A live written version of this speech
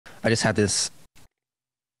I just had this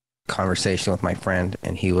conversation with my friend,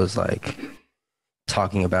 and he was like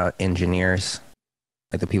talking about engineers,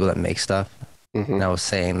 like the people that make stuff. Hmm. And I was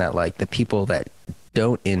saying that like the people that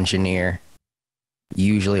don't engineer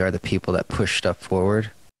usually are the people that push stuff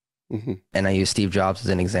forward. Hmm. And I use Steve Jobs as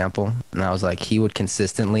an example. And I was like, he would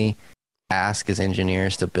consistently ask his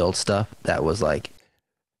engineers to build stuff that was like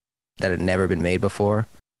that had never been made before.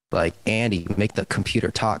 Like, Andy, make the computer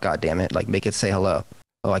talk, God damn it. Like, make it say hello.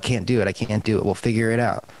 Oh, I can't do it. I can't do it. We'll figure it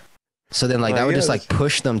out. So then like that would Yeah, just like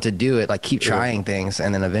push them to do it, like keep yeah, trying things,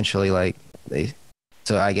 and then eventually like they.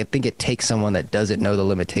 So think it takes someone that doesn't know the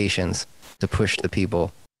limitations to push the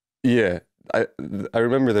people. yeah. I I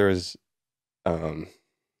remember um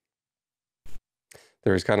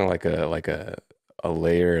there was kind of like a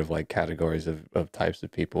layer of like categories of types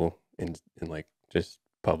of people in like just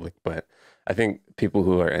public, but I think people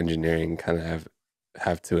who are engineering kind of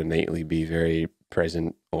have to innately be very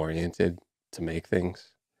present oriented to make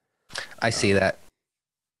things. I see Um, that.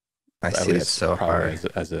 I at see that least so probably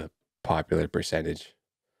hard. as a popular percentage.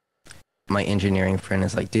 My engineering friend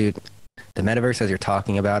is like, dude, the metaverse as you're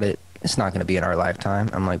talking about it, it's not going to be in our lifetime.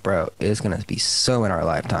 I'm like, bro, it's going to be so in our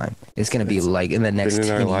lifetime. It's going to be It's like in the been next in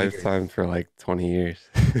our 10 years. lifetime for like 20 years.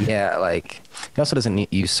 Yeah, like he also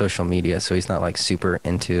doesn't use social media, so he's not like super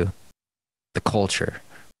into the culture.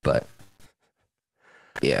 But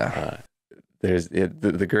yeah, uh,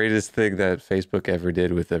 the greatest thing that Facebook ever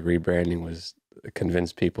did with the rebranding was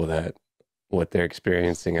convince people that what they're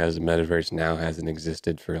experiencing as a metaverse now hasn't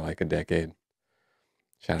existed for like a decade.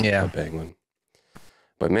 Shout out to yeah. Club Penguin.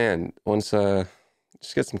 But man, once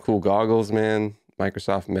just get some cool goggles, man.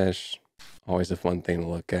 Microsoft Mesh, always a fun thing to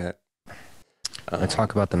look at. I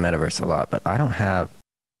talk about the metaverse a lot, but I don't have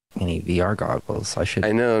any VR goggles. I should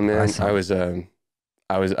I know, buy man. some. I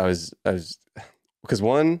was, because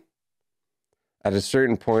one, at a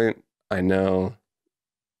certain point, I know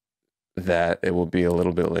that it will be a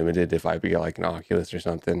little bit limited if I get like an Oculus or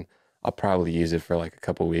something. I'll probably use it for like a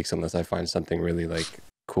couple weeks unless I find something really like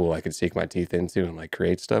cool I could sink my teeth into and like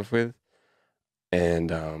create stuff with.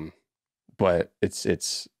 And but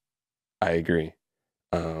it's I agree.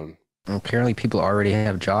 Um Apparently, people already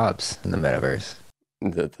have jobs in the metaverse.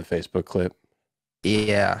 the Facebook clip,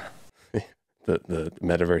 Yeah, the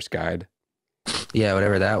metaverse guide. yeah,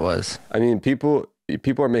 whatever that was. I mean, people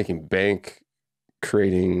are making bank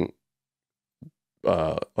creating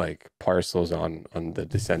like parcels on the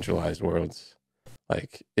decentralized worlds.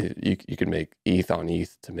 Like you could make ETH on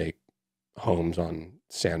ETH to make homes on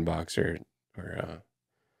Sandbox or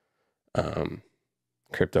um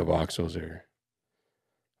crypto voxels or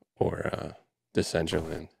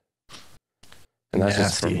Decentraland. And that's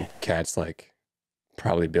just Nasty. from cats like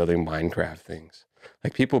probably building Minecraft things.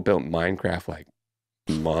 Like people built Minecraft like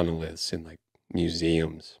monoliths in like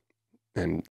museums and